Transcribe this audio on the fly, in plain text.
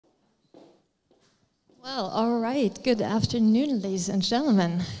Well, all right. Good afternoon, ladies and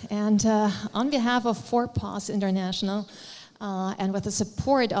gentlemen. And on behalf of 4PAWS International, and with the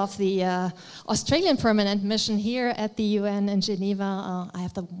support of the Australian Permanent Mission here at the UN in Geneva, I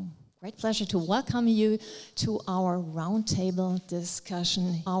have the great pleasure to welcome you to our roundtable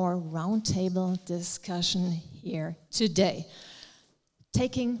discussion here today.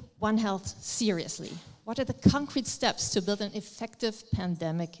 Taking One Health seriously. What are the concrete steps to build an effective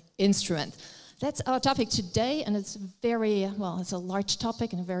pandemic instrument? That's our topic today, and it's it's a large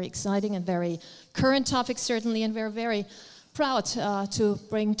topic and a very exciting and very current topic, certainly, and we're very proud to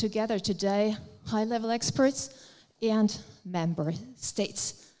bring together today high-level experts and member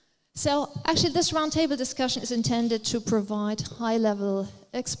states. So actually this roundtable discussion is intended to provide high-level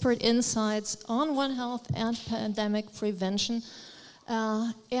expert insights on One Health and pandemic prevention.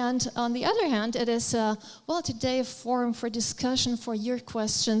 And on the other hand, it is, today a forum for discussion, for your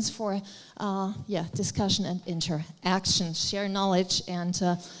questions, for discussion and interaction, share knowledge and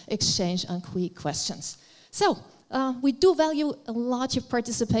exchange on quick questions. So we do value a lot your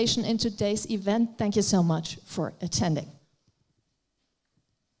participation in today's event. Thank you so much for attending.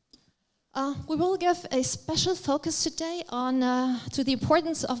 We will give a special focus today on to the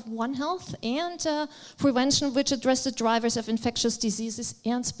importance of One Health and prevention, which address the drivers of infectious diseases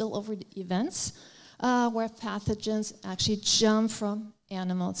and spillover events, where pathogens actually jump from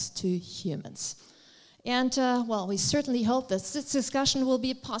animals to humans. And we certainly hope that this discussion will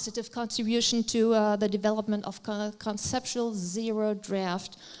be a positive contribution to the development of conceptual zero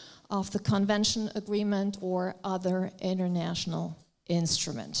draft of the convention, agreement, or other international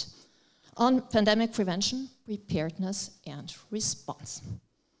instrument on pandemic prevention, preparedness, and response.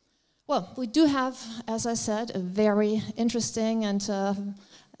 Well, we do have, as I said, a very interesting and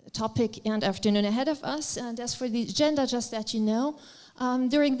topic and afternoon ahead of us. And as for the agenda, just that you know,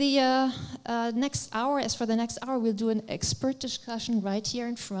 during the next hour, we'll do an expert discussion right here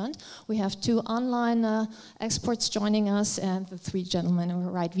in front. We have two online experts joining us and the three gentlemen who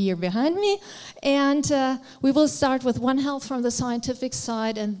are right here behind me. And we will start with One Health from the scientific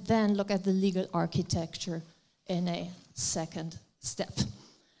side and then look at the legal architecture in a second step.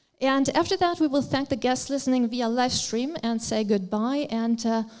 And after that, we will thank the guests listening via live stream and say goodbye and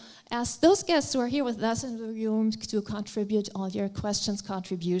ask those guests who are here with us in the room to contribute all your questions,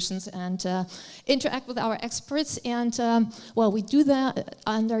 contributions, and interact with our experts. And, we do that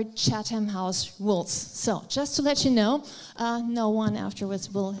under Chatham House rules. So, just to let you know, no one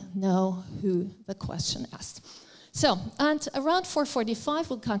afterwards will know who the question asked. So, and around 4:45,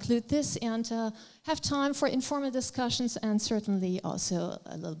 we'll conclude this and have time for informal discussions and certainly also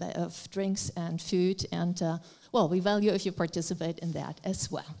a little bit of drinks and food. And, we value if you participate in that as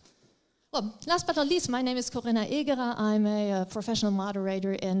well. Well, last but not least, my name is Corinna Egerer. I'm a professional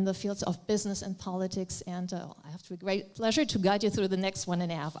moderator in the fields of business and politics, and I have the great pleasure to guide you through the next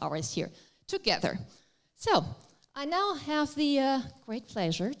 1.5 hours here together. So, I now have the great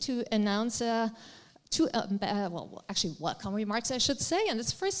pleasure to announce welcome remarks, I should say, and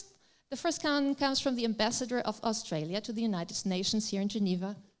the first comes from the Ambassador of Australia to the United Nations here in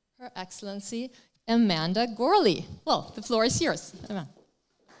Geneva, Her Excellency Amanda Gourley. Well, the floor is yours. Amanda.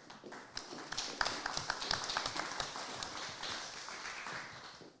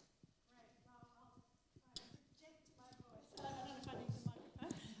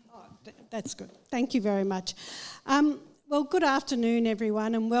 That's good. Thank you very much. Good afternoon,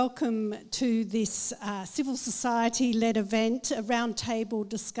 everyone, and welcome to this civil society-led event, a roundtable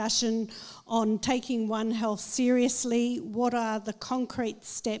discussion on taking One Health seriously. What are the concrete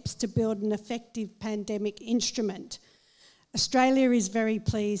steps to build an effective pandemic instrument? Australia is very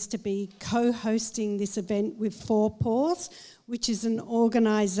pleased to be co-hosting this event with 4PAWS, which is an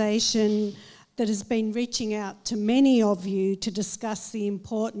organisation that has been reaching out to many of you to discuss the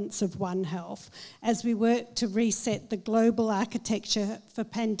importance of One Health as we work to reset the global architecture for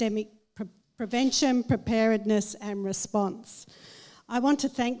pandemic prevention, preparedness and response. I want to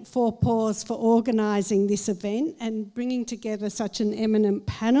thank 4PAWS for organising this event and bringing together such an eminent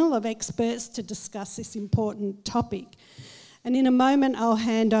panel of experts to discuss this important topic. And in a moment, I'll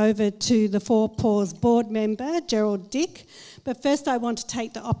hand over to the 4PAWS board member, Gerald Dick. But first, I want to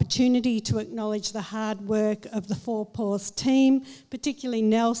take the opportunity to acknowledge the hard work of the 4PAWS team, particularly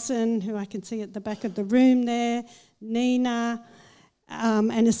Nelson, who I can see at the back of the room there, Nina,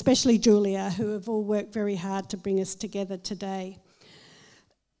 and especially Julia, who have all worked very hard to bring us together today.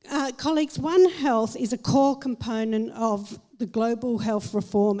 Colleagues, One Health is a core component of the global health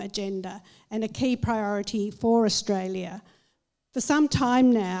reform agenda and a key priority for Australia. For some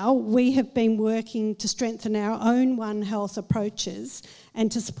time now, we have been working to strengthen our own One Health approaches and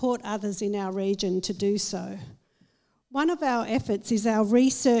to support others in our region to do so. One of our efforts is our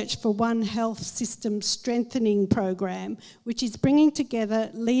Research for One Health System Strengthening program, which is bringing together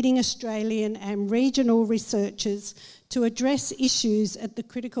leading Australian and regional researchers to address issues at the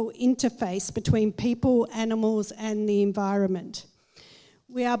critical interface between people, animals, and the environment.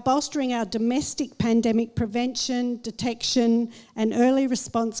 We are bolstering our domestic pandemic prevention, detection, and early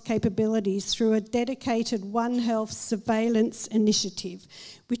response capabilities through a dedicated One Health surveillance initiative,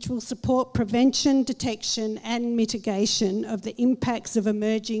 which will support prevention, detection, and mitigation of the impacts of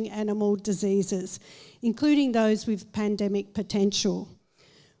emerging animal diseases, including those with pandemic potential.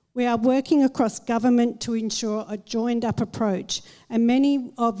 We are working across government to ensure a joined-up approach, and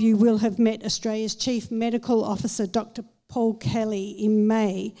many of you will have met Australia's Chief Medical Officer, Dr. Paul Kelly, in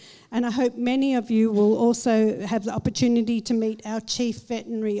May, and I hope many of you will also have the opportunity to meet our Chief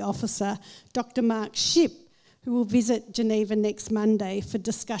Veterinary Officer, Dr. Mark Shipp, who will visit Geneva next Monday for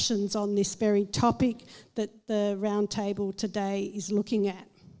discussions on this very topic that the roundtable today is looking at.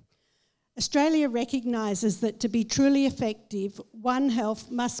 Australia recognises that to be truly effective, One Health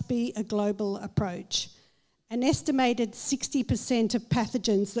must be a global approach. An estimated 60% of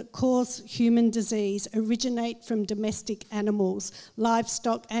pathogens that cause human disease originate from domestic animals,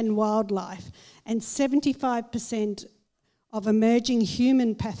 livestock and wildlife, and 75% of emerging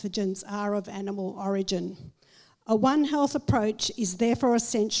human pathogens are of animal origin. A One Health approach is therefore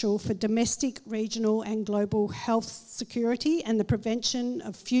essential for domestic, regional and global health security and the prevention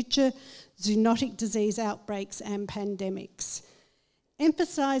of future zoonotic disease outbreaks and pandemics.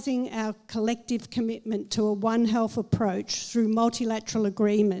 Emphasising our collective commitment to a One Health approach through multilateral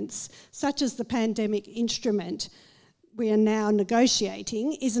agreements, such as the pandemic instrument we are now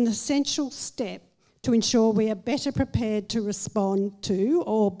negotiating, is an essential step to ensure we are better prepared to respond to,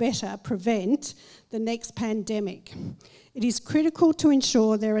 or better prevent, the next pandemic. It is critical to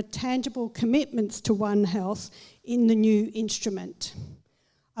ensure there are tangible commitments to One Health in the new instrument.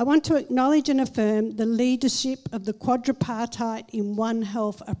 I want to acknowledge and affirm the leadership of the quadripartite in One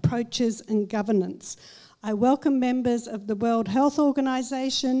Health approaches and governance. I welcome members of the World Health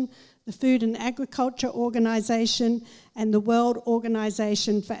Organization, the Food and Agriculture Organization, and the World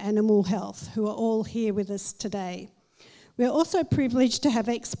Organization for Animal Health, who are all here with us today. We are also privileged to have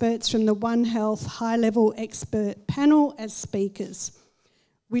experts from the One Health high-level expert panel as speakers.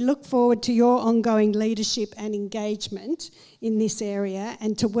 We look forward to your ongoing leadership and engagement in this area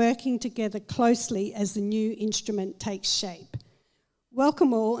and to working together closely as the new instrument takes shape.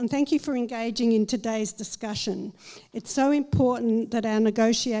 Welcome all, and thank you for engaging in today's discussion. It's so important that our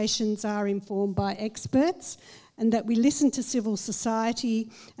negotiations are informed by experts and that we listen to civil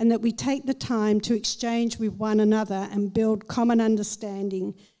society and that we take the time to exchange with one another and build common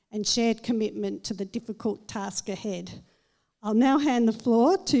understanding and shared commitment to the difficult task ahead. I'll now hand the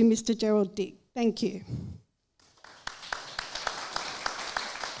floor to Mr. Gerald Dick. Thank you.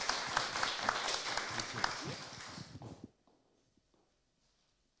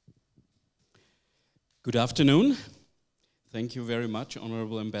 Good afternoon. Thank you very much,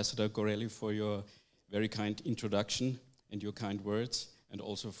 Honourable Ambassador Corelli, for your very kind introduction and your kind words, and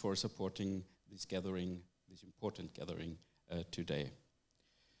also for supporting this gathering, this important gathering today.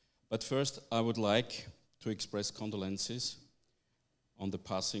 But first, I would like to express condolences on the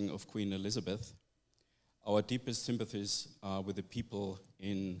passing of Queen Elizabeth. Our deepest sympathies are with the people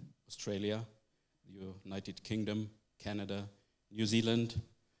in Australia, the United Kingdom, Canada, New Zealand,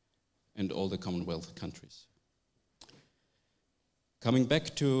 and all the Commonwealth countries. Coming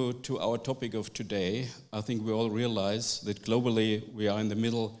back to our topic of today, I think we all realize that globally we are in the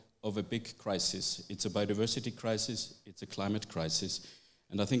middle of a big crisis. It's a biodiversity crisis, it's a climate crisis,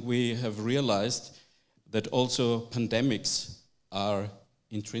 and I think we have realized that also pandemics are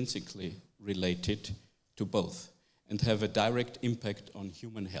intrinsically related to both and have a direct impact on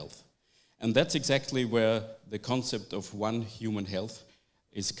human health. And that's exactly where the concept of One Human Health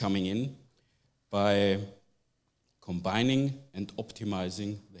is coming in, by combining and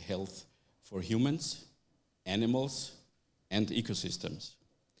optimizing the health for humans, animals, and ecosystems.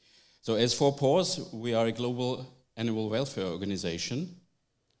 So as for PAWS, we are a global animal welfare organization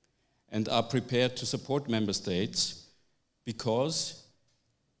and are prepared to support member states because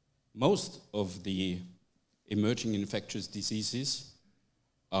most of the emerging infectious diseases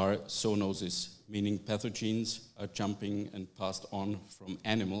are zoonoses, meaning pathogens are jumping and passed on from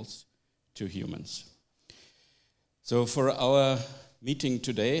animals to humans. So for our meeting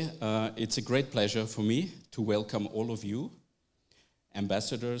today, it's a great pleasure for me to welcome all of you,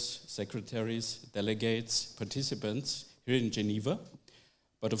 ambassadors, secretaries, delegates, participants, here in Geneva,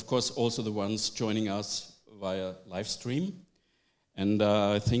 but of course also the ones joining us via live stream. And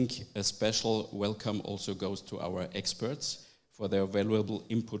I think a special welcome also goes to our experts for their valuable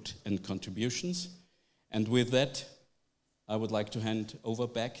input and contributions. And with that, I would like to hand over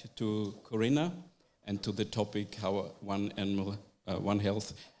back to Corinna and to the topic how One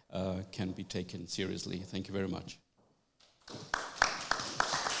Health can be taken seriously. Thank you very much.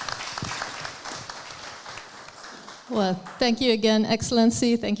 Well, thank you again,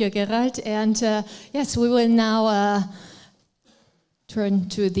 Excellency. Thank you, Gerald. And yes, we will now turn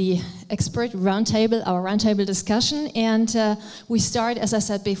to the expert roundtable, our roundtable discussion. And we start, as I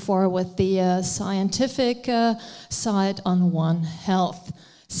said before, with the scientific side on One Health.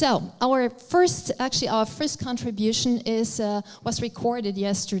 So our first contribution was recorded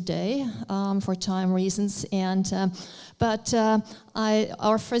yesterday for time reasons, but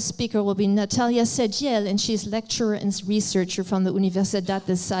our first speaker will be Natalia Sediel, and she's lecturer and researcher from the Universidad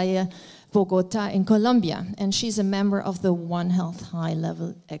de Salle, Bogota in Colombia, and she's a member of the One Health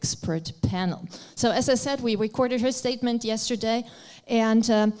high-level expert panel. So as I said, we recorded her statement yesterday, and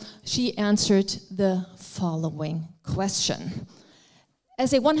she answered the following question.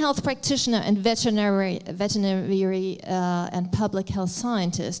 As a One Health practitioner and veterinary and public health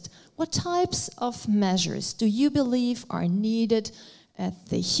scientist, what types of measures do you believe are needed at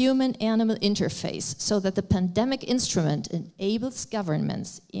the human-animal interface so that the pandemic instrument enables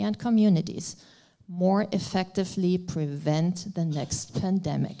governments and communities more effectively prevent the next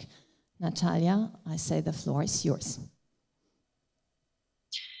pandemic? Natalia, I say the floor is yours.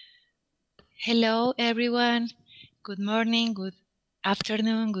 Hello, everyone. Good morning, good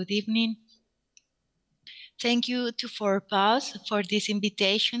afternoon, good evening. Thank you to 4PAUSE for this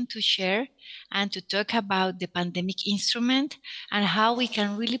invitation to share and to talk about the pandemic instrument and how we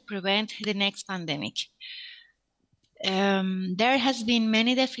can really prevent the next pandemic. There has been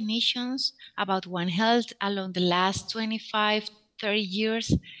many definitions about One Health along the last 25, 30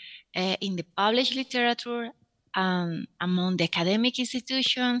 years in the published literature among the academic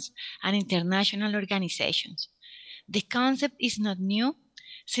institutions and international organizations. The concept is not new,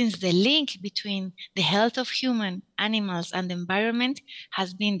 since the link between the health of human, animals, and the environment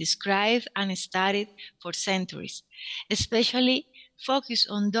has been described and studied for centuries, especially focused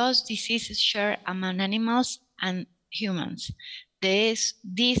on those diseases shared among animals and humans. These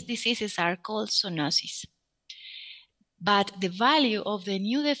diseases are called zoonoses. But the value of the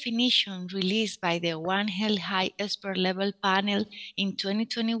new definition released by the One Health High Expert Level Panel in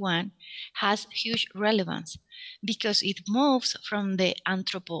 2021 has huge relevance because it moves from the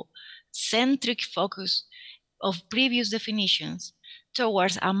anthropocentric focus of previous definitions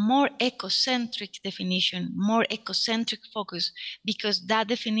towards a more ecocentric definition, more ecocentric focus, because that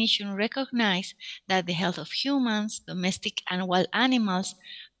definition recognizes that the health of humans, domestic and wild animals,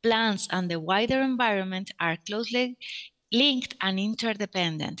 plants, and the wider environment are closely linked and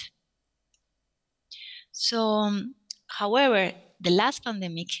interdependent. So, however, the last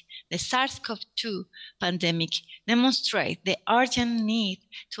pandemic, the SARS-CoV-2 pandemic, demonstrates the urgent need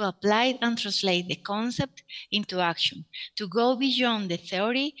to apply and translate the concept into action, to go beyond the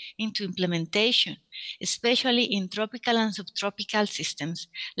theory into implementation, especially in tropical and subtropical systems,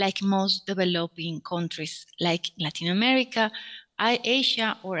 like most developing countries, like Latin America,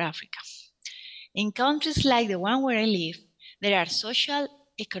 Asia, or Africa. In countries like the one where I live, there are social,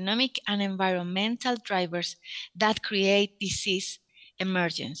 economic, and environmental drivers that create disease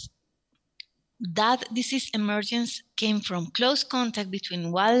emergence. That disease emergence came from close contact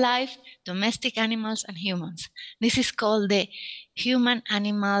between wildlife, domestic animals, and humans. This is called the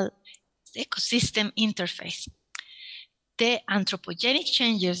human-animal ecosystem interface. The anthropogenic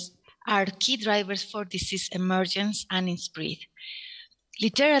changes are key drivers for disease emergence and its spread.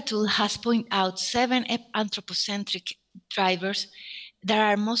 Literature has pointed out 7 anthropocentric drivers that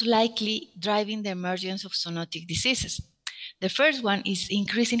are most likely driving the emergence of zoonotic diseases. The first one is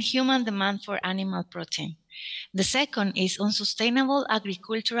increasing human demand for animal protein. The second is unsustainable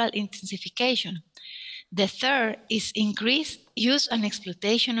agricultural intensification. The third is increased use and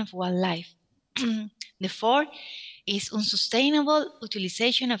exploitation of wildlife. The fourth is unsustainable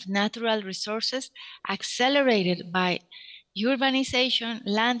utilization of natural resources accelerated by urbanization,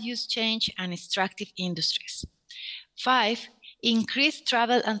 land use change, and extractive industries. 5, increased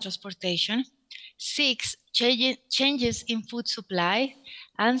travel and transportation. 6, changes in food supply.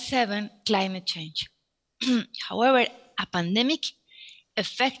 And 7, climate change. However, a pandemic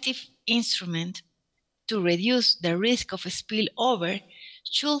effective instrument to reduce the risk of a spillover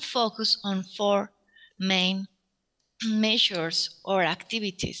should focus on 4 main measures or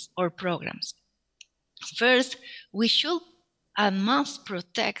activities or programs. First, we should and must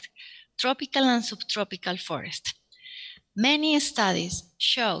protect tropical and subtropical forests. Many studies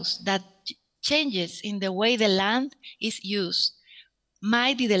show that changes in the way the land is used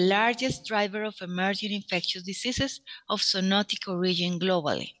might be the largest driver of emerging infectious diseases of zoonotic origin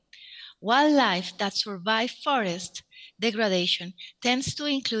globally. Wildlife that survive forest degradation tends to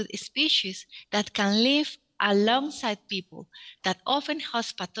include species that can live alongside people that often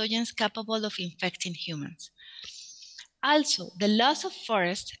host pathogens capable of infecting humans. Also, the loss of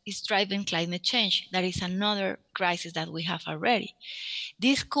forest is driving climate change. That is another crisis that we have already.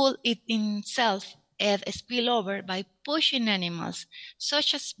 This could in itself add a spillover by pushing animals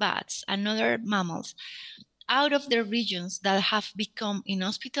such as bats and other mammals out of the regions that have become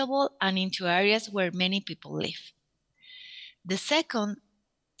inhospitable and into areas where many people live. The second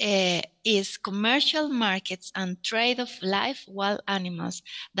is commercial markets and trade of live wild animals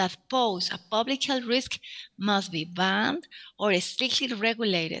that pose a public health risk must be banned or strictly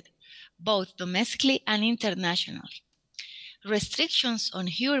regulated, both domestically and internationally. Restrictions on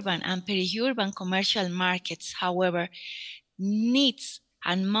urban and peri-urban commercial markets, however, needs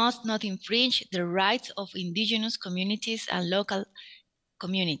and must not infringe the rights of indigenous communities and local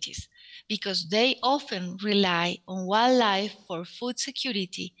communities, because they often rely on wildlife for food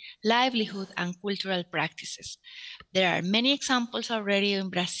security, livelihood, and cultural practices. There are many examples already in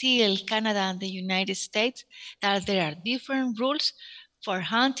Brazil, Canada, and the United States that there are different rules for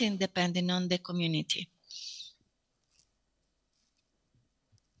hunting depending on the community.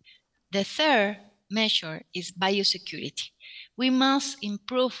 The third measure is biosecurity. We must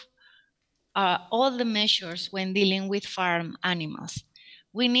improve all the measures when dealing with farm animals.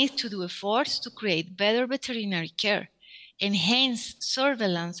 We need to do efforts to create better veterinary care, enhance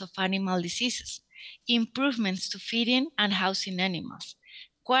surveillance of animal diseases, improvements to feeding and housing animals,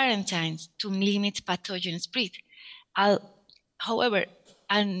 quarantines to limit pathogen spread. However,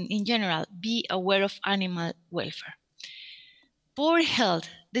 and in general, be aware of animal welfare. Poor health,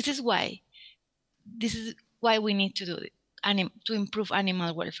 this is why we need to do it. To improve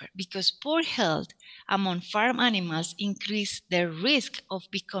animal welfare, because poor health among farm animals increase their risk of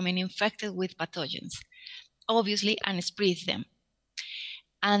becoming infected with pathogens, obviously, and spread them.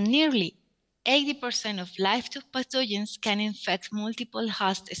 And nearly 80% of livestock pathogens can infect multiple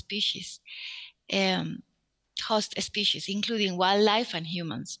host species, including wildlife and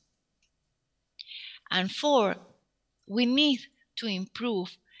humans. And four, we need to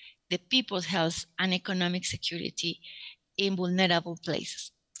improve the people's health and economic security in vulnerable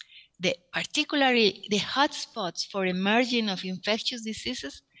places. Particularly the hotspots for emerging of infectious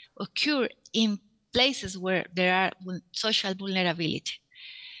diseases occur in places where there are social vulnerability.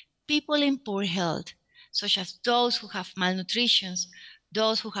 People in poor health, such as those who have malnutrition,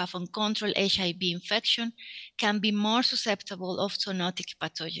 those who have uncontrolled HIV infection, can be more susceptible of zoonotic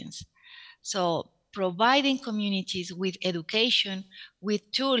pathogens. So providing communities with education,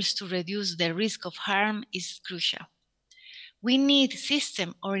 with tools to reduce the risk of harm is crucial. We need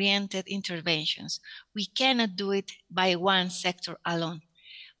system-oriented interventions. We cannot do it by one sector alone.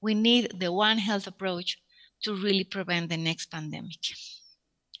 We need the One Health approach to really prevent the next pandemic.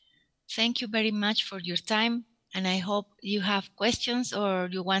 Thank you very much for your time, and I hope you have questions or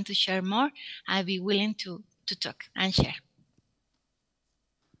you want to share more. I'll be willing to talk and share.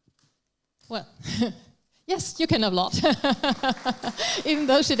 Well, yes, you can applaud, even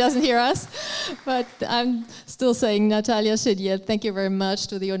though she doesn't hear us. But I'm still saying Natalia Chedier, thank you very much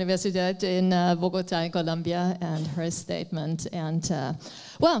to the Universidad in Bogota in Colombia and her statement. And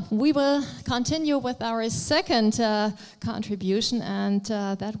well, we will continue with our second contribution, and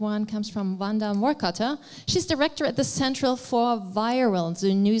that one comes from Wanda Markotter. She's director at the Central for Viral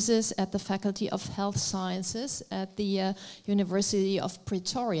Zoonoses at the Faculty of Health Sciences at the University of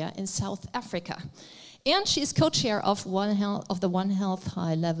Pretoria in South Africa. And she's co-chair of the One Health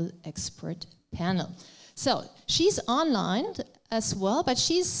High-Level Expert Panel. So she's online as well, but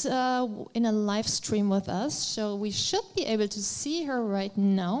she's in a live stream with us, so we should be able to see her right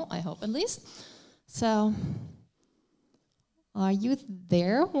now, I hope at least. So, are you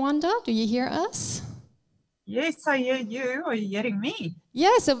there, Wanda? Do you hear us? Yes, I hear you. Are you hearing me?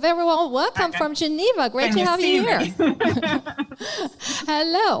 Yes, so very well welcome from Geneva. Great to have you here.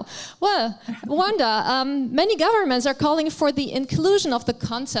 Hello. Well, Wanda, many governments are calling for the inclusion of the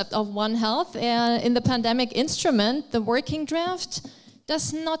concept of One Health in the pandemic instrument. The working draft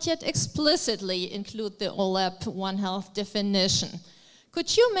does not yet explicitly include the OLAP One Health definition.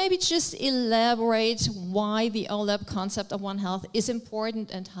 Could you maybe just elaborate why the OLAP concept of One Health is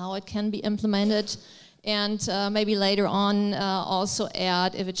important and how it can be implemented and maybe later on also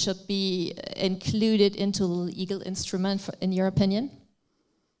add if it should be included into the legal instrument, in your opinion.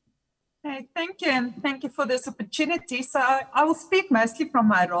 Hey, thank you, and thank you for this opportunity. So I will speak mostly from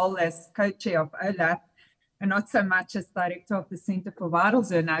my role as co-chair of OLAP, and not so much as director of the Center for Viral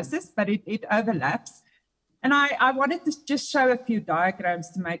Zoonoses, but it overlaps. And I wanted to just show a few diagrams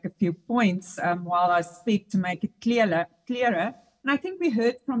to make a few points while I speak to make it clearer. And I think we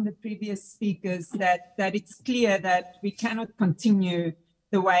heard from the previous speakers that it's clear that we cannot continue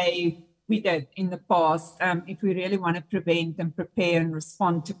the way we did in the past if we really want to prevent and prepare and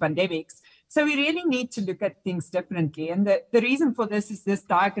respond to pandemics. So we really need to look at things differently. And the reason for this is this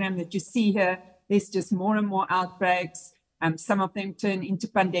diagram that you see here. There's just more and more outbreaks. Some of them turn into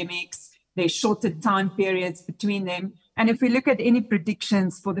pandemics. There's shorter time periods between them. And if we look at any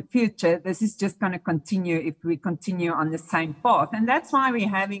predictions for the future, this is just going to continue if we continue on the same path. And that's why we're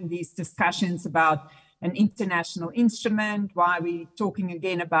having these discussions about an international instrument, why we're talking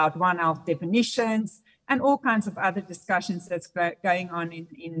again about One Health definitions, and all kinds of other discussions that's going on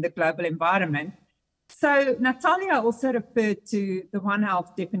in the global environment. So Natalia also referred to the One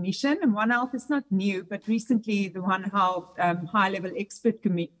Health definition, and One Health is not new, but recently the One Health high-level expert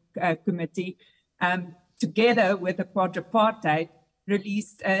committee, together with the quadripartite,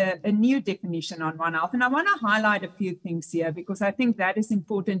 released a new definition on One Health. And I want to highlight a few things here because I think that is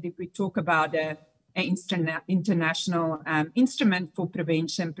important if we talk about an international instrument for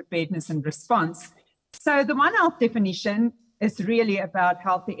prevention, preparedness, and response. So the One Health definition is really about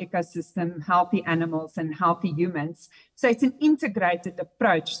healthy ecosystem, healthy animals, and healthy humans. So it's an integrated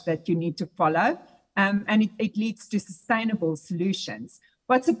approach that you need to follow, and it leads to sustainable solutions.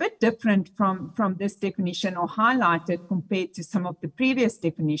 What's a bit different from this definition, or highlighted compared to some of the previous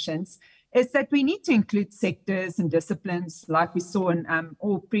definitions, is that we need to include sectors and disciplines like we saw in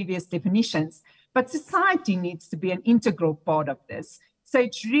all previous definitions, but society needs to be an integral part of this. So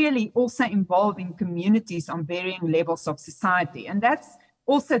it's really also involving communities on varying levels of society. And that's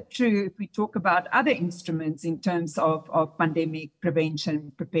also true if we talk about other instruments in terms of pandemic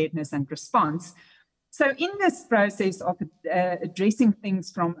prevention, preparedness, and response. So in this process of addressing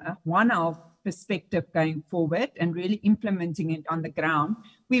things from a One Health perspective going forward and really implementing it on the ground,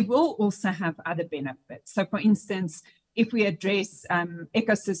 we will also have other benefits. So for instance, if we address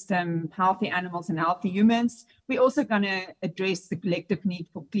ecosystem, healthy animals and healthy humans, we're also going to address the collective need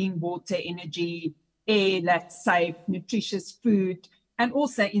for clean water, energy, air that's safe, nutritious food, and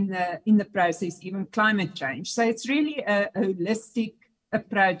also in the process, even climate change. So it's really a holistic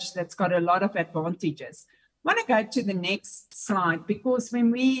approach that's got a lot of advantages. I want to go to the next slide because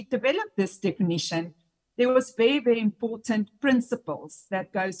when we developed this definition, there was very, very important principles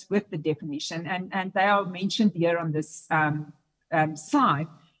that goes with the definition, and they are mentioned here on this slide.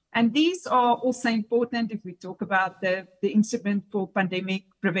 And these are also important if we talk about the instrument for pandemic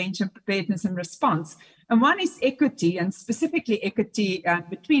prevention, preparedness, and response. And one is equity, and specifically equity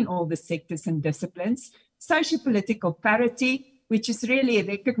between all the sectors and disciplines, socio-political parity, which is really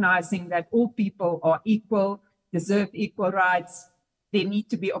recognizing that all people are equal, deserve equal rights. There need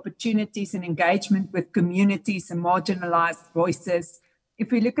to be opportunities and engagement with communities and marginalized voices.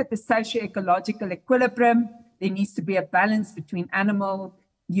 If we look at the socio-ecological equilibrium, there needs to be a balance between animal,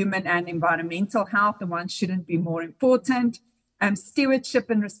 human, and environmental health. The one shouldn't be more important. Stewardship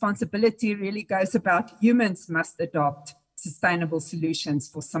and responsibility really goes about humans must adopt sustainable solutions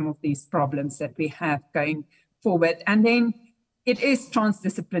for some of these problems that we have going forward. And then it is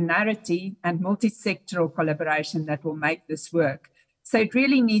transdisciplinarity and multi-sectoral collaboration that will make this work. So it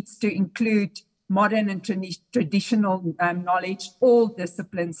really needs to include modern and traditional knowledge, all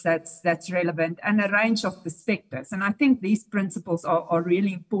disciplines that's relevant, and a range of perspectives. And I think these principles are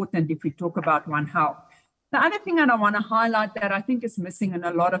really important if we talk about One Health. The other thing that I want to highlight that I think is missing in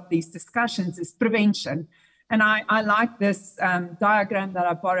a lot of these discussions is prevention. And I like this diagram that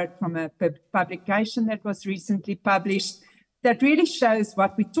I borrowed from a publication that was recently published that really shows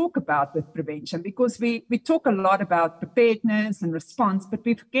what we talk about with prevention, because we talk a lot about preparedness and response, but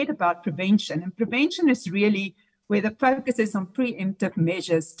we forget about prevention. And prevention is really where the focus is on preemptive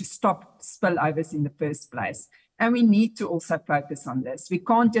measures to stop spillovers in the first place. And we need to also focus on this. We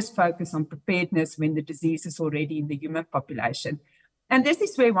can't just focus on preparedness when the disease is already in the human population. And this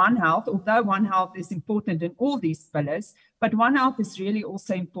is where One Health, although One Health is important in all these pillars, but One Health is really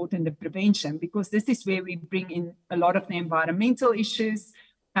also important in prevention, because this is where we bring in a lot of the environmental issues,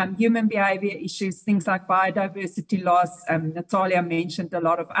 human behavior issues, things like biodiversity loss. Natalia mentioned a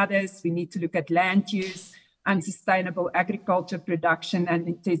lot of others. We need to look at land use, unsustainable agriculture production and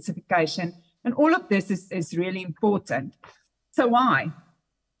intensification. And all of this is really important. So why?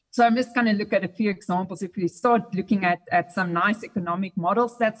 So I'm just going to look at a few examples. If we start looking at some nice economic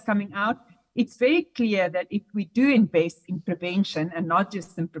models that's coming out, it's very clear that if we do invest in prevention and not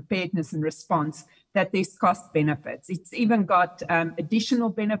just in preparedness and response, that there's cost benefits. It's even got additional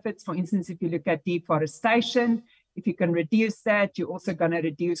benefits. For instance, if you look at deforestation, if you can reduce that, you're also going to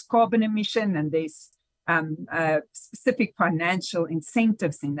reduce carbon emission, and there's specific financial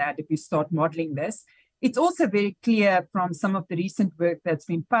incentives in that if you start modeling this. It's also very clear from some of the recent work that's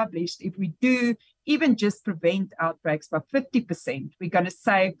been published, if we do even just prevent outbreaks by 50%, we're going to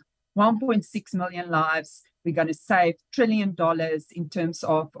save 1.6 million lives. We're going to save $1 trillion in terms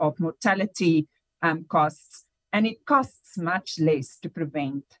of mortality costs. And it costs much less to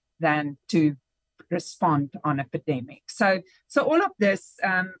prevent than to respond on a pandemic. So all of this,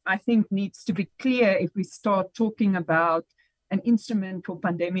 I think, needs to be clear if we start talking about an instrument for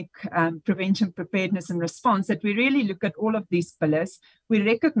pandemic prevention, preparedness, and response, that we really look at all of these pillars. We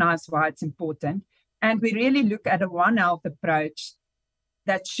recognize why it's important, and we really look at a One Health approach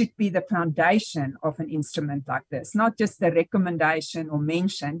that should be the foundation of an instrument like this, not just a recommendation or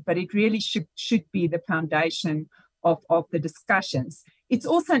mention, but it really should be the foundation of the discussions. It's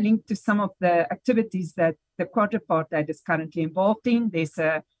also linked to some of the activities that the quadripartite is currently involved in. There's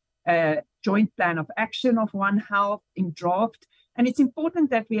a joint plan of action of One Health in draft, and it's important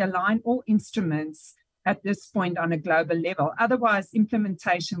that we align all instruments at this point on a global level. Otherwise,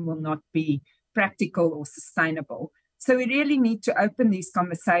 implementation will not be practical or sustainable. So we really need to open these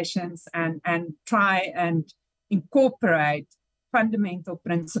conversations and try and incorporate fundamental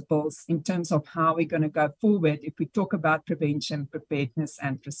principles in terms of how we're going to go forward if we talk about prevention, preparedness,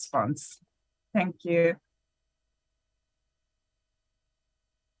 and response. Thank you.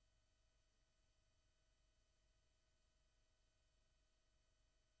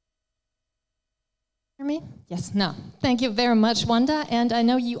 Me? Yes, no. Thank you very much, Wanda. And I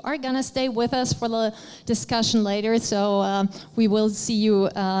know you are going to stay with us for the discussion later, so we will see you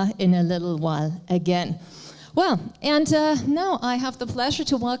in a little while again. Well, and now I have the pleasure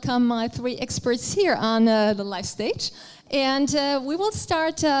to welcome my three experts here on the live stage. And we will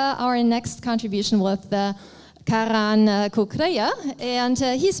start our next contribution with Karan Kokreya, and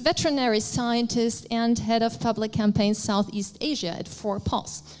he's veterinary scientist and head of public campaigns Southeast Asia at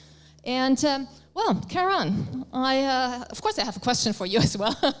 4Pulse. And well, Karan, of course I have a question for you as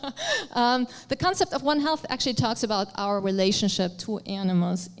well. The concept of One Health actually talks about our relationship to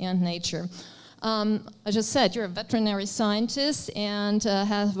animals and nature. I just said you're a veterinary scientist and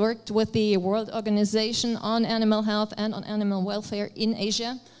have worked with the World Organization on Animal Health and on animal welfare in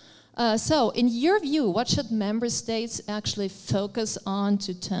Asia. So in your view, what should member states actually focus on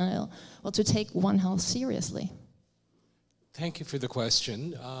to take One Health seriously? Thank you for the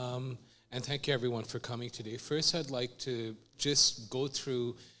question. And thank you everyone for coming today. First, I'd like to just go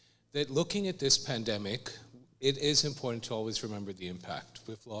through that looking at this pandemic, it is important to always remember the impact.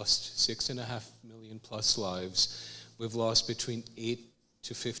 We've lost 6.5 million plus lives. We've lost between $8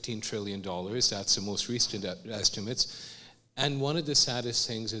 to $15 trillion. That's the most recent estimates. And one of the saddest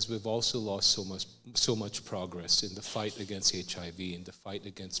things is we've also lost so much progress in the fight against HIV, in the fight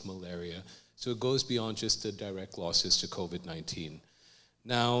against malaria. So it goes beyond just the direct losses to COVID-19.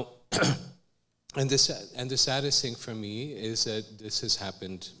 Now, and the saddest thing for me is that this has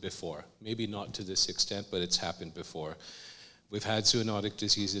happened before. Maybe not to this extent, but it's happened before. We've had zoonotic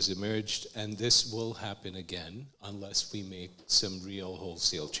diseases emerged, and this will happen again unless we make some real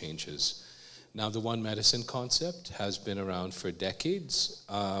wholesale changes. Now, the one medicine concept has been around for decades,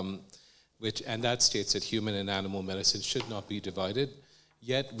 and that states that human and animal medicine should not be divided.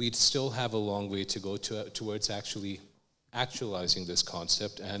 Yet, we'd still have a long way to go towards actualizing this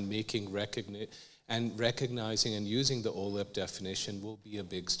concept and recognizing and using the OLEP definition will be a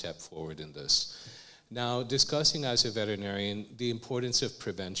big step forward in this. Now, discussing as a veterinarian the importance of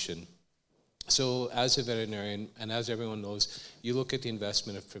prevention. So as a veterinarian, and as everyone knows, you look at the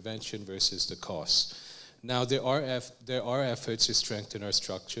investment of prevention versus the costs. Now, there are efforts to strengthen our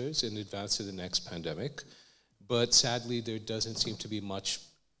structures in advance of the next pandemic, but sadly, there doesn't seem to be much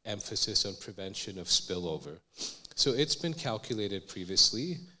emphasis on prevention of spillover. So it's been calculated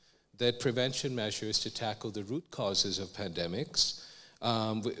previously that prevention measures to tackle the root causes of pandemics,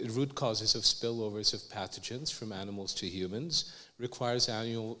 root causes of spillovers of pathogens from animals to humans, requires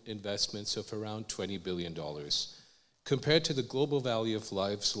annual investments of around $20 billion. Compared to the global value of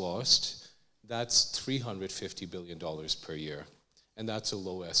lives lost, that's $350 billion per year, and that's a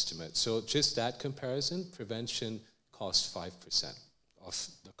low estimate. So just that comparison, prevention costs 5% of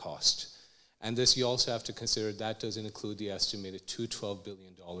the cost. And this, you also have to consider that doesn't include the estimated $12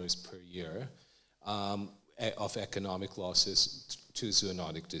 billion per year of economic losses to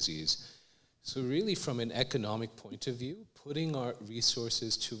zoonotic disease. So really, from an economic point of view, putting our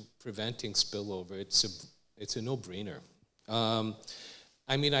resources to preventing spillover, it's a no-brainer.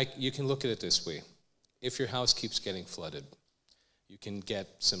 I mean, you can look at it this way. If your house keeps getting flooded, you can get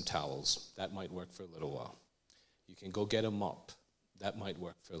some towels. That might work for a little while. You can go get a mop. That might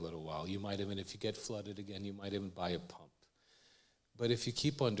work for a little while. You might even, if you get flooded again, you might even buy a pump. But if you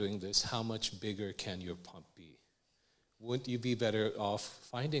keep on doing this, how much bigger can your pump be? Wouldn't you be better off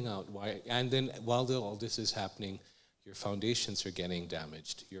finding out why? And then while all this is happening, your foundations are getting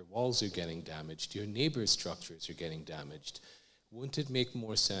damaged, your walls are getting damaged, your neighbors' structures are getting damaged. Wouldn't it make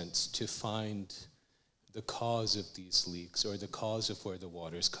more sense to find the cause of these leaks or the cause of where the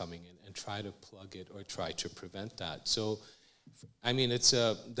water is coming in and try to plug it or try to prevent that? So, I mean, that's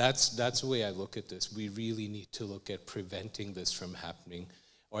the way I look at this. We really need to look at preventing this from happening,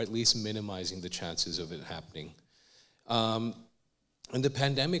 or at least minimizing the chances of it happening. And the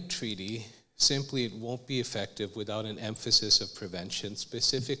pandemic treaty, simply it won't be effective without an emphasis of prevention,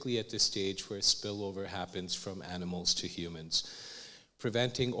 specifically at the stage where spillover happens from animals to humans.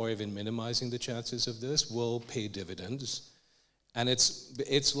 Preventing or even minimizing the chances of this will pay dividends. And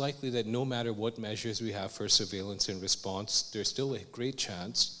it's likely that no matter what measures we have for surveillance and response, there's still a great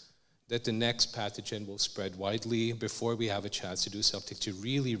chance that the next pathogen will spread widely before we have a chance to do something to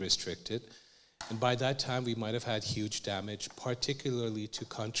really restrict it. And by that time, we might have had huge damage, particularly to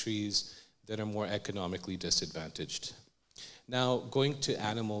countries that are more economically disadvantaged. Now, going to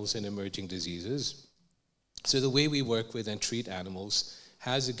animals and emerging diseases. So the way we work with and treat animals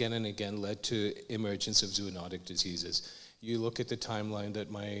has again and again led to emergence of zoonotic diseases. You look at the timeline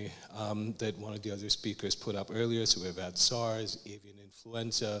that that one of the other speakers put up earlier. So we've had SARS, avian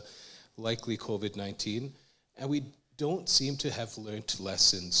influenza, likely COVID-19, and we don't seem to have learned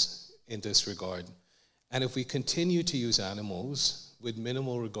lessons in this regard. And if we continue to use animals with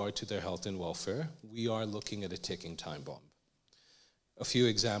minimal regard to their health and welfare, we are looking at a ticking time bomb. A few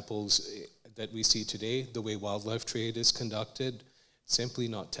examples that we see today: the way wildlife trade is conducted, simply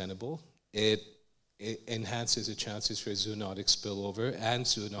not tenable. It enhances the chances for zoonotic spillover and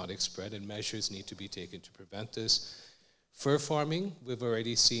zoonotic spread, and measures need to be taken to prevent this. Fur farming, we've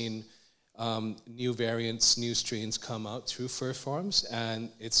already seen new variants, new strains come out through fur farms,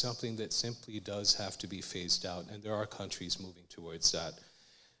 and it's something that simply does have to be phased out, and there are countries moving towards that.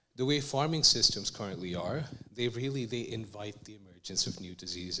 The way farming systems currently are, they invite the emergence of new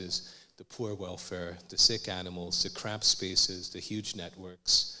diseases, the poor welfare, the sick animals, the cramped spaces, the huge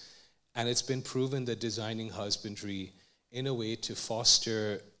networks. And it's been proven that designing husbandry in a way to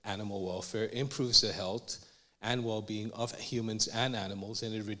foster animal welfare improves the health and well-being of humans and animals,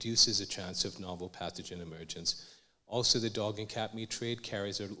 and it reduces the chance of novel pathogen emergence. Also, the dog and cat meat trade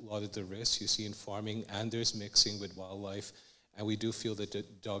carries a lot of the risks you see in farming, and there's mixing with wildlife, and we do feel that the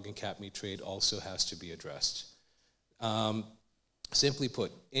dog and cat meat trade also has to be addressed. Simply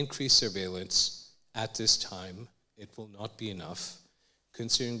put, increased surveillance at this time, it will not be enough.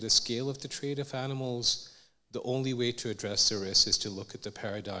 Considering the scale of the trade of animals, the only way to address the risk is to look at the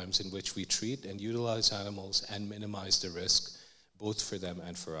paradigms in which we treat and utilize animals and minimize the risk, both for them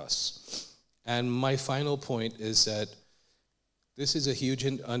and for us. And my final point is that this is a huge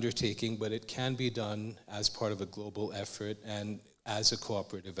undertaking, but it can be done as part of a global effort and as a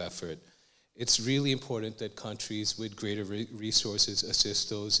cooperative effort. It's really important that countries with greater resources assist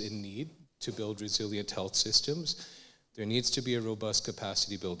those in need to build resilient health systems. There needs to be a robust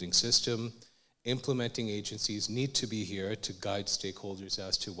capacity building system. Implementing agencies need to be here to guide stakeholders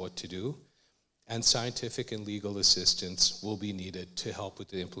as to what to do. And scientific and legal assistance will be needed to help with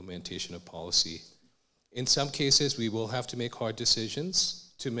the implementation of policy. In some cases, we will have to make hard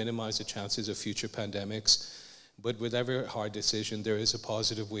decisions to minimize the chances of future pandemics. But with every hard decision, there is a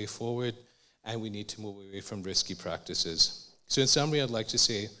positive way forward, and we need to move away from risky practices. So in summary, I'd like to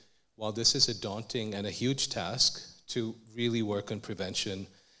say, while this is a daunting and a huge task to really work on prevention,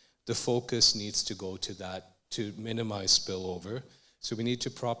 the focus needs to go to that, to minimize spillover. So we need to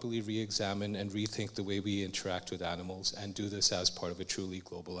properly re-examine and rethink the way we interact with animals and do this as part of a truly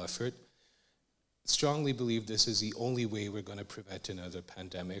global effort. Strongly believe this is the only way we're going to prevent another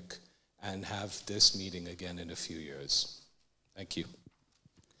pandemic and have this meeting again in a few years. Thank you.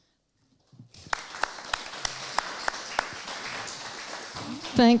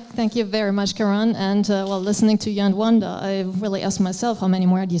 Thank you very much, Karan. And while listening to you and Wanda, I really asked myself, how many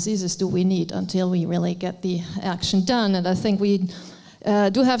more diseases do we need until we really get the action done? And I think we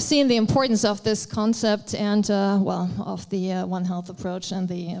do have seen the importance of this concept and, of the One Health approach and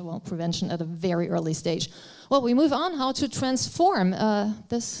the, prevention at a very early stage. Well, we move on how to transform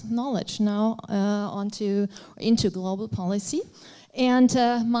this knowledge now into global policy. And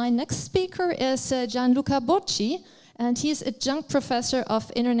my next speaker is Gianluca Bocci, and he's adjunct professor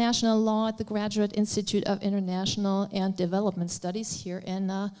of international law at the Graduate Institute of International and Development Studies here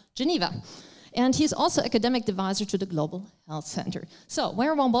in Geneva. And he's also academic advisor to the Global Health Center. So,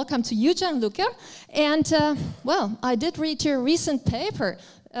 very warm welcome to you, Gianluca. And, I did read your recent paper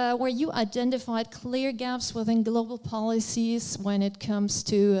where you identified clear gaps within global policies when it comes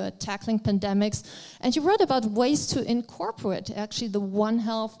to tackling pandemics. And you wrote about ways to incorporate actually the One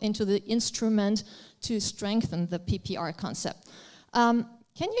Health into the instrument to strengthen the PPR concept.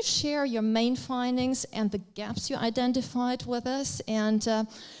 Can you share your main findings and the gaps you identified with us? And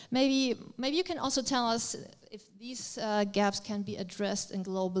maybe you can also tell us if these gaps can be addressed in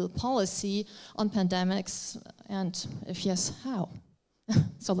global policy on pandemics, and if yes, how?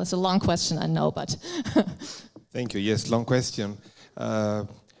 So that's a long question, I know, but... Thank you. Yes, long question.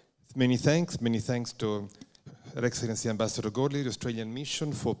 Many thanks to Her Excellency Ambassador Gordley, the Australian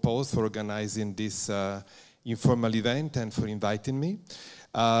Mission, for organizing this informal event and for inviting me.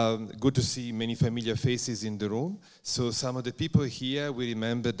 Good to see many familiar faces in the room. So some of the people here, we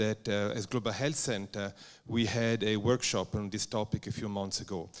remember that as Global Health Center, we had a workshop on this topic a few months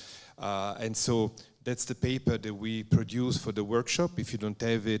ago. And so that's the paper that we produced for the workshop. If you don't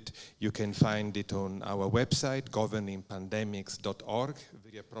have it, you can find it on our website, governingpandemics.org,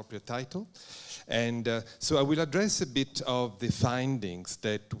 very appropriate title. And so I will address a bit of the findings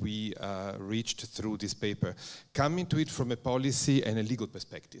that we reached through this paper, coming to it from a policy and a legal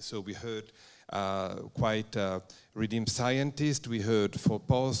perspective. So we heard quite redeemed scientists, we heard for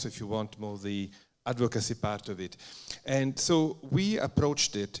POS, if you want more the advocacy part of it. And so we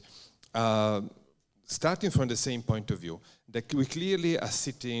approached it starting from the same point of view, that we clearly are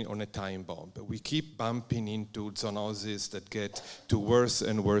sitting on a time bomb. We keep bumping into zoonoses that get to worse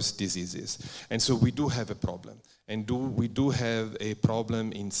and worse diseases. And so we do have a problem. And we do have a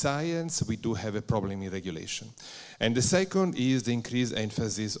problem in science, we do have a problem in regulation. And the second is the increased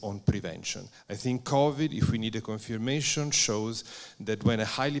emphasis on prevention. I think COVID, if we need a confirmation, shows that when a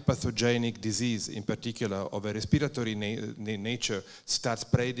highly pathogenic disease, in particular of a respiratory nature, starts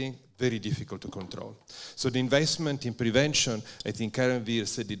spreading, very difficult to control. So the investment in prevention, I think Karen Veer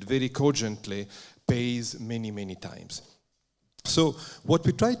said it very cogently, pays many, many times. So what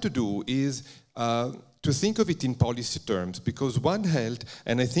we try to do is to think of it in policy terms, because One Health,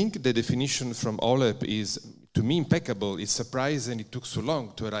 and I think the definition from OLEP is, to me, impeccable. It's surprising it took so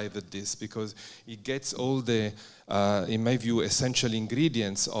long to arrive at this, because it gets all the, in my view, essential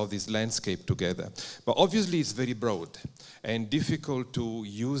ingredients of this landscape together. But obviously it's very broad and difficult to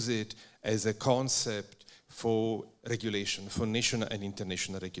use it as a concept for regulation, for national and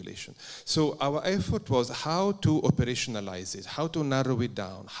international regulation. So our effort was how to operationalize it, how to narrow it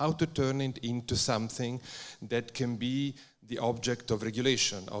down, how to turn it into something that can be the object of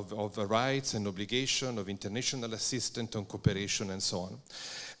regulation, of rights and obligation, of international assistance and cooperation and so on.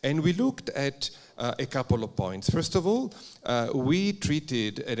 And we looked at a couple of points. First of all, we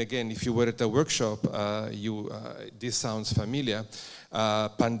treated, and again, if you were at a workshop, this sounds familiar,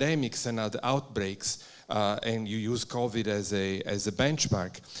 pandemics and other outbreaks, and you use COVID as a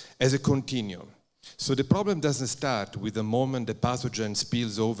benchmark, as a continuum. So the problem doesn't start with the moment the pathogen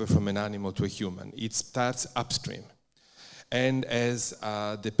spills over from an animal to a human. It starts upstream. And as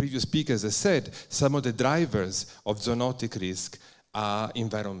the previous speakers have said, some of the drivers of zoonotic risk are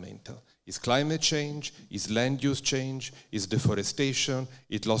environmental. It's climate change, it's land use change, it's deforestation,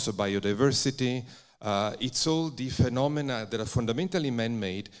 it's loss of biodiversity. It's all the phenomena that are fundamentally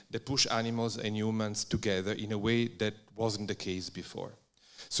man-made that push animals and humans together in a way that wasn't the case before.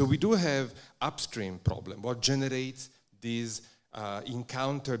 So we do have upstream problem, what generates this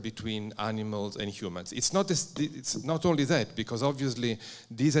encounter between animals and humans. It's not only that, because obviously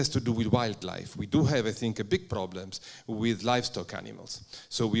this has to do with wildlife. We do have, I think, big problems with livestock animals.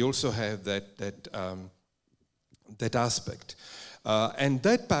 So we also have that aspect. And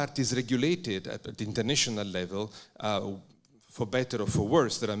that part is regulated at the international level, for better or for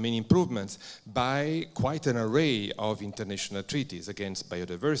worse. There are many improvements by quite an array of international treaties against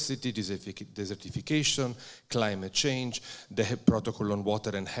biodiversity, desertification, climate change, the protocol on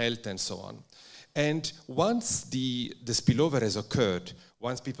water and health, and so on. And once the spillover has occurred,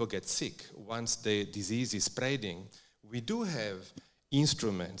 once people get sick, once the disease is spreading, we do have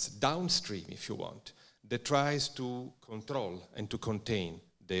instruments downstream, if you want, that tries to control and to contain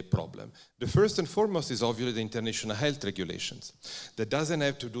the problem. The first and foremost is obviously the international health regulations. That doesn't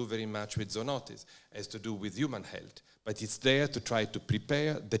have to do very much with zoonosis, it has to do with human health, but it's there to try to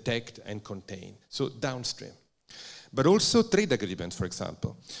prepare, detect, and contain, so downstream. But also trade agreements, for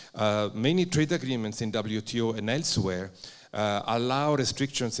example. Many trade agreements in WTO and elsewhere allow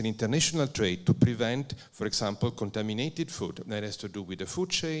restrictions in international trade to prevent, for example, contaminated food. That has to do with the food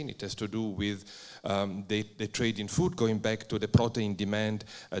chain, it has to do with the trade in food, going back to the protein demand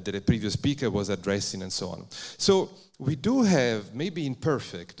that the previous speaker was addressing and so on. So we do have, maybe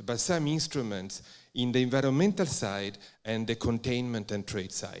imperfect, but some instruments in the environmental side and the containment and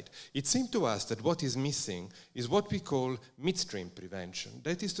trade side. It seemed to us that what is missing is what we call midstream prevention.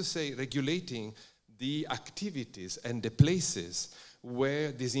 That is to say, regulating the activities and the places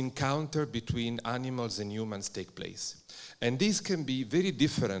where this encounter between animals and humans take place. And this can be very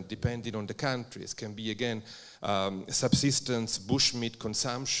different depending on the countries. Can be, again, subsistence, bushmeat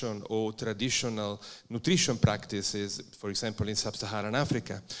consumption, or traditional nutrition practices, for example, in sub-Saharan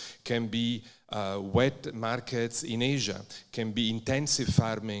Africa. Can be wet markets in Asia, can be intensive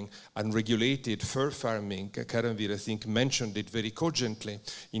farming, unregulated fur farming. Karanvir, I think, mentioned it very cogently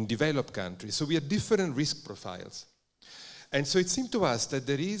in developed countries. So we have different risk profiles. And so it seemed to us that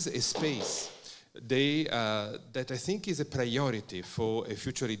there is a space that I think is a priority for a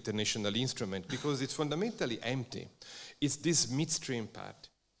future international instrument because it's fundamentally empty. It's this midstream part.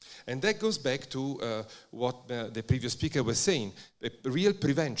 And that goes back to what the previous speaker was saying, real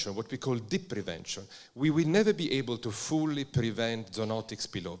prevention, what we call deep prevention. We will never be able to fully prevent zoonotic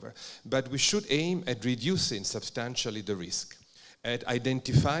spillover, but we should aim at reducing substantially the risk, at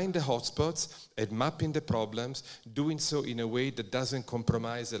identifying the hotspots, at mapping the problems, doing so in a way that doesn't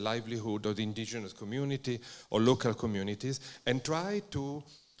compromise the livelihood of the indigenous community or local communities, and try to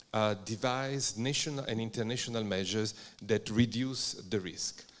devise national and international measures that reduce the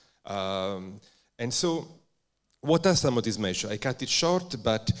risk. And so, what are some of these measures? I cut it short,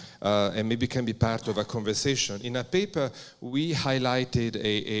 but and maybe can be part of a conversation. In a paper, we highlighted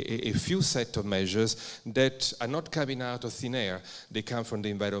a few set of measures that are not coming out of thin air. They come from the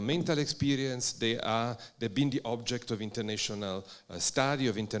environmental experience. They've been the object of international study,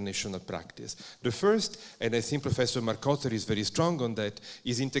 of international practice. The first, and I think Professor Markotter is very strong on that,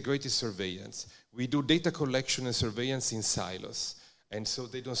 is integrated surveillance. We do data collection and surveillance in silos. And so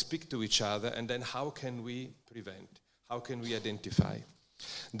they don't speak to each other, and then how can we prevent? How can we identify?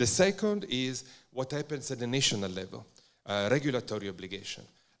 The second is what happens at the national level, regulatory obligation.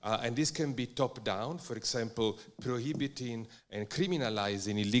 And this can be top-down, for example, prohibiting and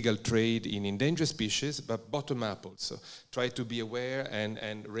criminalizing illegal trade in endangered species, but bottom-up also. Try to be aware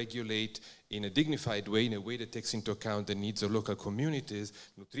and regulate in a dignified way, in a way that takes into account the needs of local communities,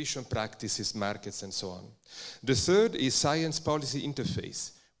 nutrition practices, markets, and so on. The third is science policy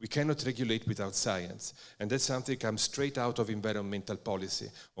interface. We cannot regulate without science, and that's something that comes straight out of environmental policy.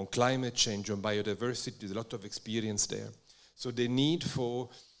 On climate change, on biodiversity, there's a lot of experience there. So the need for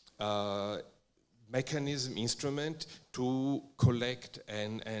mechanism, instrument to collect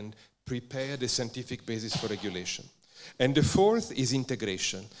and prepare the scientific basis for regulation. And the fourth is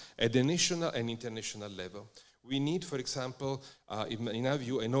integration at the national and international level. We need, for example, in our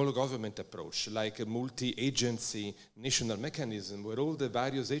view, an all-government approach, like a multi-agency national mechanism where all the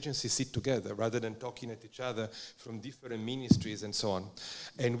various agencies sit together rather than talking at each other from different ministries and so on.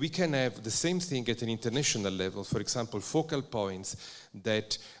 And we can have the same thing at an international level, for example, focal points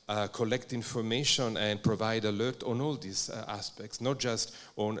that collect information and provide alert on all these aspects, not just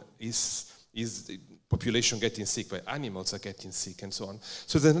on is the population getting sick, but animals are getting sick and so on.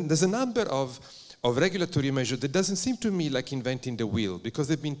 So there's a number of regulatory measures that doesn't seem to me like inventing the wheel, because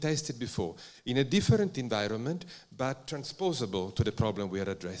they've been tested before in a different environment, but transposable to the problem we are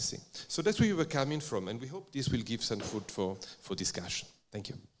addressing. So that's where we were coming from, and we hope this will give some food for discussion. Thank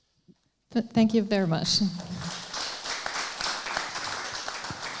you. Thank you very much.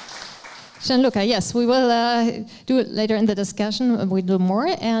 Gianluca, yes, we will do it later in the discussion. We'll do more.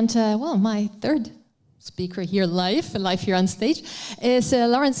 And, well, my third speaker here live here on stage, is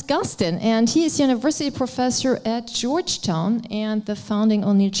Lawrence Gustin. And he is university professor at Georgetown and the founding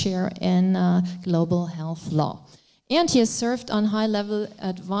O'Neill Chair in Global Health Law. And he has served on high-level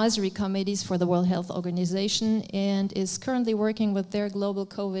advisory committees for the World Health Organization and is currently working with their global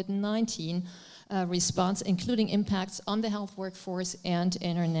COVID-19 response, including impacts on the health workforce and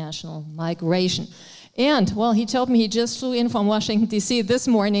international migration. And, well, he told me he just flew in from Washington, D.C. this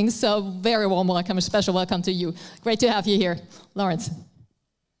morning, so very warm welcome, a special welcome to you. Great to have you here. Lawrence.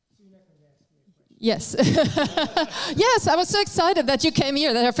 Yes. Yes, I was so excited that you came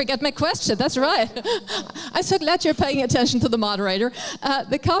here that I forgot my question. That's right. I'm so glad you're paying attention to the moderator.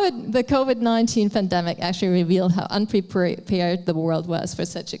 The COVID-19 pandemic actually revealed how unprepared the world was for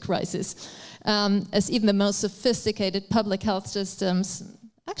such a crisis, as even the most sophisticated public health systems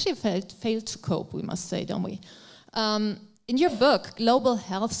actually failed to cope, we must say, don't we? In your book, Global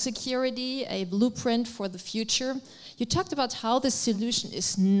Health Security, A Blueprint for the Future, you talked about how the solution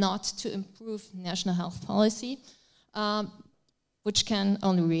is not to improve national health policy, which can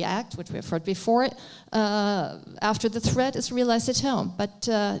only react, which we've heard before, after the threat is realized at home, but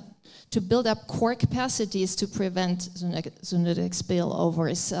to build up core capacities to prevent zoonotic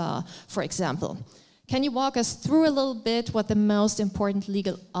spillovers, for example. Can you walk us through a little bit what the most important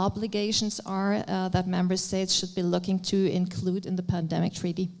legal obligations are that member states should be looking to include in the pandemic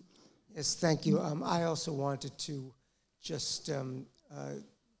treaty? Yes, thank you. I also wanted to just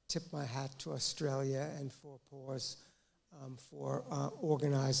tip my hat to Australia and for PAWS for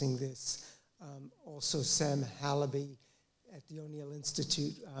organizing this. Also, Sam Hallaby at the O'Neill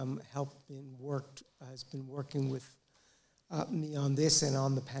Institute has been working with me on this and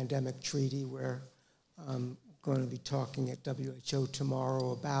on the pandemic treaty. We're going to be talking at WHO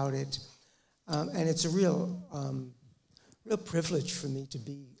tomorrow about it. And it's a real privilege for me to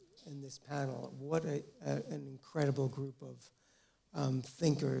be in this panel. What an incredible group of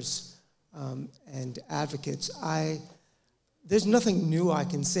thinkers and advocates. There's nothing new I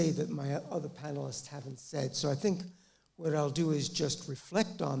can say that my other panelists haven't said, so I think what I'll do is just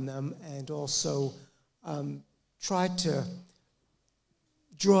reflect on them and also try to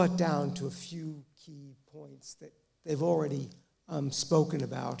draw it down to a few key points that they've already spoken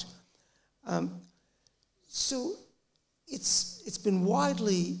about. So it's been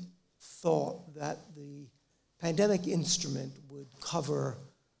widely thought that the pandemic instrument would cover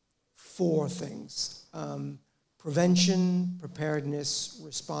four things: prevention, preparedness,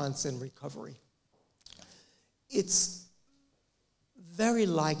 response, and recovery. It's very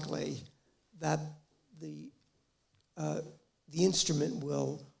likely that the instrument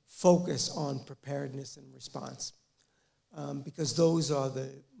will focus on preparedness and response because those are the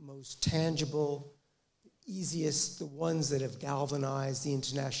most tangible, easiest, the ones that have galvanized the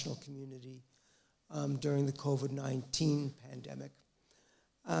international community during the COVID-19 pandemic.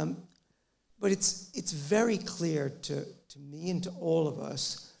 But it's very clear to me and to all of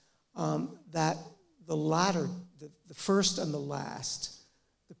us that the latter, the first and the last,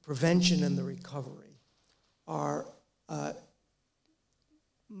 the prevention and the recovery, are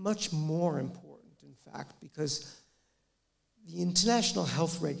much more important, in fact, because the international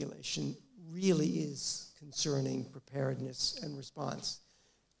health regulation really is concerning preparedness and response.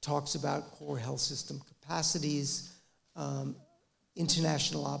 It talks about core health system capacities,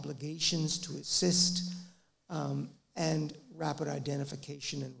 international obligations to assist, and rapid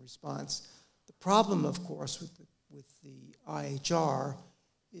identification and response. The problem, of course, with the IHR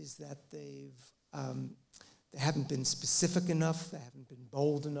is that they haven't been specific enough, they haven't been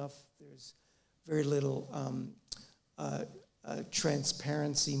bold enough. There's very little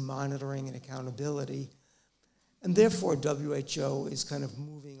transparency, monitoring, and accountability. And therefore, WHO is kind of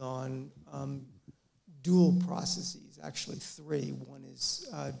moving on dual processes, actually three. One is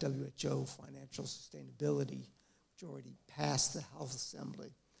WHO financial sustainability, which already passed the Health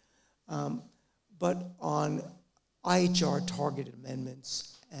Assembly. But on IHR targeted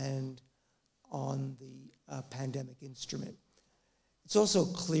amendments and on the pandemic instrument, it's also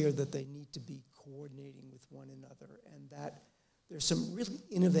clear that they need to be coordinating with one another and that there's some really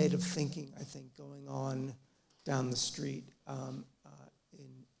innovative thinking, I think, going on down the street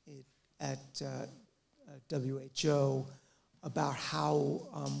at WHO about how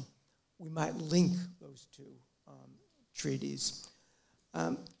we might link those two treaties.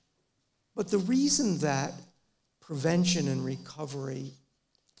 But the reason that prevention and recovery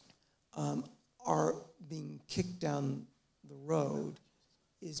are being kicked down the road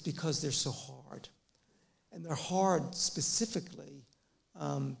is because they're so hard. And they're hard specifically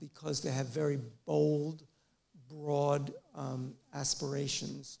because they have very bold, broad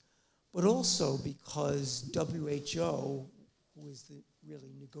aspirations, but also because WHO, who is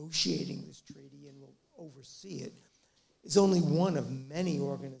really negotiating this treaty and will oversee it, is only one of many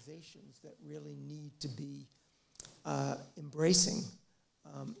organizations that really need to be embracing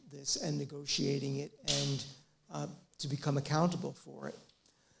this and negotiating it and to become accountable for it.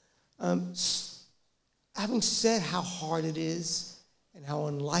 Having said how hard it is and how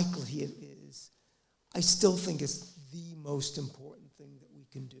unlikely it is, I still think it's the most important thing that we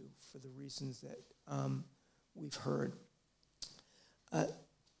can do for the reasons that we've heard.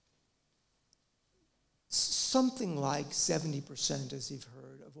 something like 70%, as you've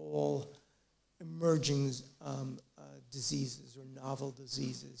heard, of all emerging diseases or novel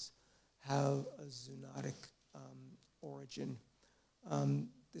diseases have a zoonotic origin.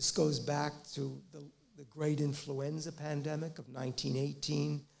 This goes back to the great influenza pandemic of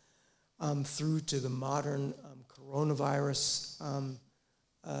 1918 through to the modern coronavirus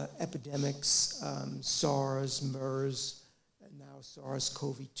epidemics, SARS, MERS, and now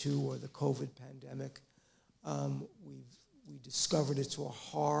SARS-CoV-2 or the COVID pandemic. We discovered it to a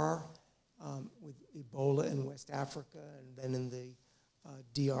horror with Ebola in West Africa and then in the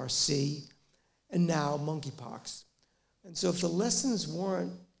DRC, and now monkeypox. And so if the lessons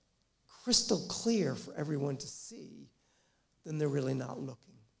weren't crystal clear for everyone to see, then they're really not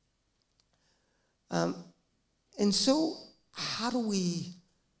looking. And so how do we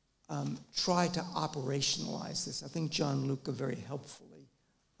try to operationalize this? I think John Luca very helpfully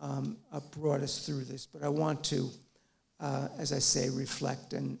brought us through this, but I want to, as I say,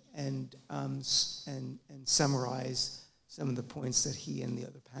 reflect and summarize some of the points that he and the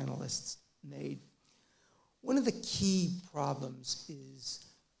other panelists made. One of the key problems is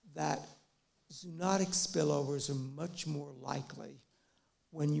that zoonotic spillovers are much more likely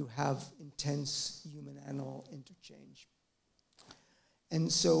when you have intense human-animal interchange.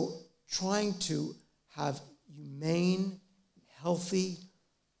 And so trying to have humane, healthy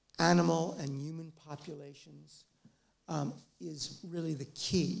animal and human populations is really the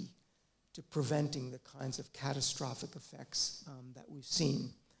key to preventing the kinds of catastrophic effects that we've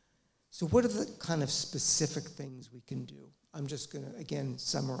seen. So what are the kind of specific things we can do? I'm just going to, again,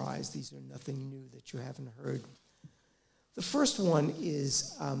 summarize. These are nothing new that you haven't heard. The first one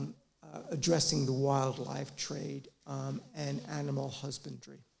is addressing the wildlife trade and animal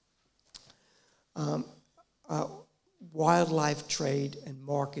husbandry. Wildlife trade and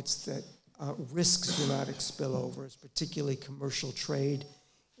markets that risk zoonotic spillovers, particularly commercial trade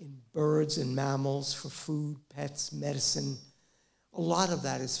in birds and mammals for food, pets, medicine. A lot of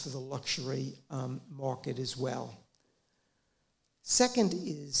that is for the luxury market as well. Second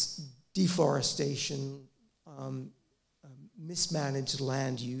is deforestation, mismanaged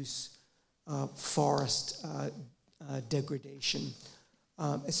land use, forest degradation,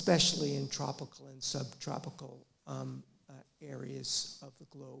 especially in tropical and subtropical areas of the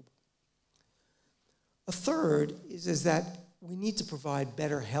globe. A third is that we need to provide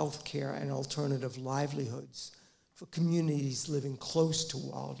better health care and alternative livelihoods for communities living close to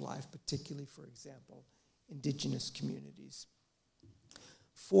wildlife, particularly, for example, indigenous communities.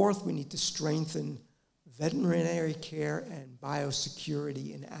 Fourth, we need to strengthen veterinary care and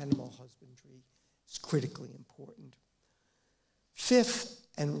biosecurity in animal husbandry. It's critically important. Fifth,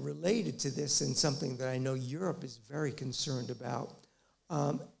 and related to this, and something that I know Europe is very concerned about,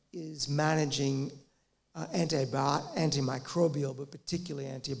 is managing antimicrobial, but particularly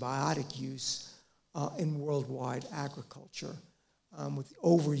antibiotic use in worldwide agriculture, with the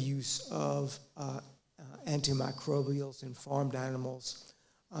overuse of antimicrobials in farmed animals,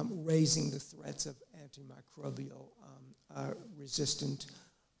 raising the threats of antimicrobial resistant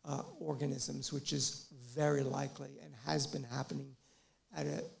organisms, which is very likely and has been happening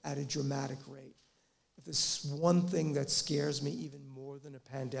at a dramatic rate. If there's one thing that scares me even more than a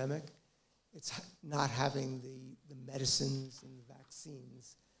pandemic, it's not having the medicines and the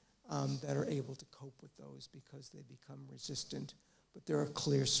vaccines that are able to cope with those because they become resistant. But there are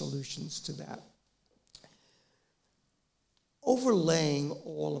clear solutions to that. Overlaying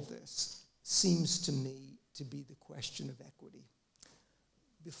all of this seems to me to be the question of equity.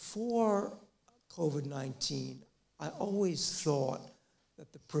 Before COVID-19, I always thought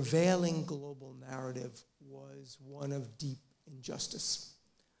that the prevailing global narrative was one of deep injustice.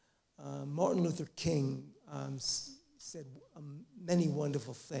 Martin Luther King said many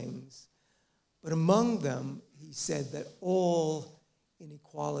wonderful things, but among them, he said that all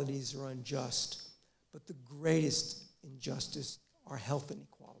inequalities are unjust, but the greatest injustice are health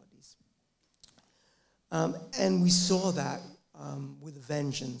inequalities. And we saw that with a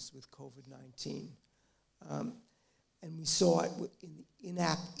vengeance with COVID-19. And we saw it in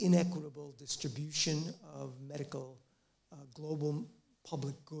the inequitable distribution of medical global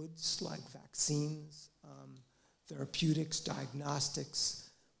public goods like vaccines, therapeutics, diagnostics,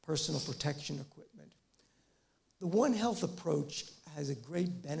 personal protection equipment. The One Health approach has a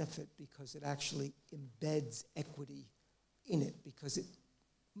great benefit because it actually embeds equity in it, because it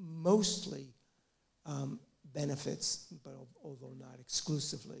mostly benefits, but although not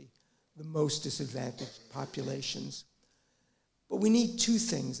exclusively, the most disadvantaged populations. But we need two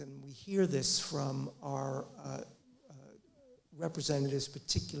things, and we hear this from our representatives,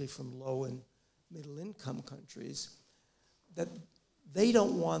 particularly from low and middle-income countries, that they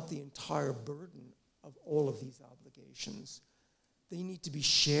don't want the entire burden of all of these obligations. They need to be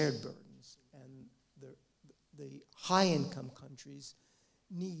shared burdens, and the high-income countries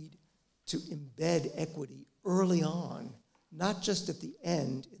need to embed equity early on, not just at the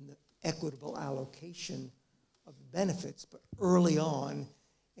end in the equitable allocation of the benefits, but early on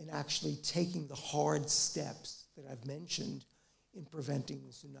in actually taking the hard steps that I've mentioned in preventing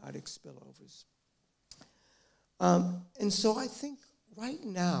the zoonotic spillovers. And so I think right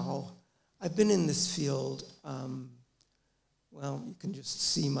now, I've been in this field, well, you can just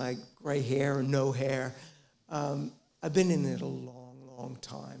see my gray hair or no hair. I've been in it a long, long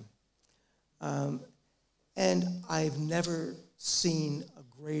time. And I've never seen a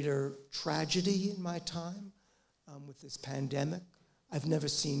greater tragedy in my time with this pandemic. I've never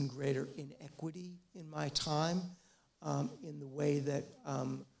seen greater inequity in my time in the way that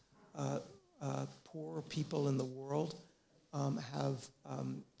poor people in the world have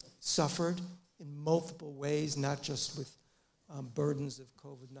suffered in multiple ways, not just with burdens of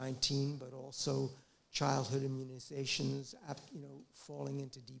COVID-19, but also childhood immunizations, falling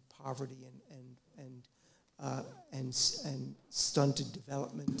into deep poverty and stunted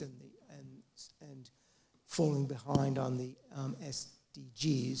development and falling behind on the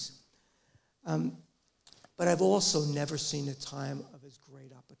SDGs. But I've also never seen a time of as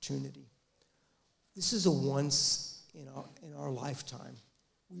great opportunity. This is a once in our lifetime.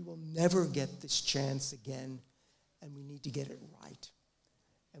 We will never get this chance again, and we need to get it right.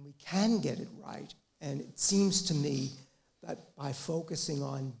 And we can get it right. And it seems to me that by focusing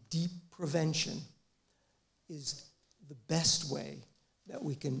on deep prevention is the best way that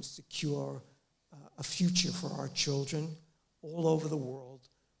we can secure a future for our children all over the world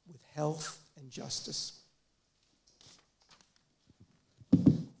with health and justice.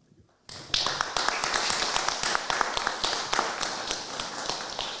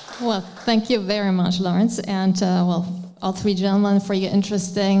 Well, thank you very much, Lawrence, and all three gentlemen for your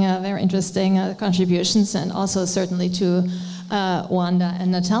interesting, very interesting contributions, and also certainly to Wanda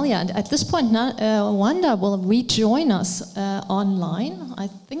and Natalia. And at this point, Wanda will rejoin us online, I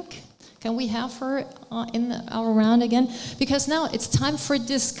think. Can we have her in our round again? Because now it's time for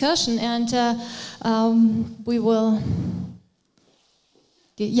discussion, and we will...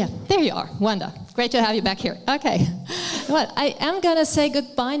 Yeah, there you are, Wanda. Great to have you back here. Okay. Well, I am going to say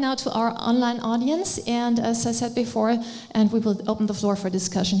goodbye now to our online audience, and as I said before, and we will open the floor for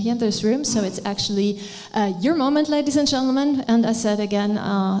discussion here in this room, so it's actually your moment, ladies and gentlemen, and I said again,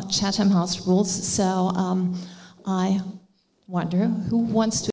 Chatham House rules, so I wonder who wants to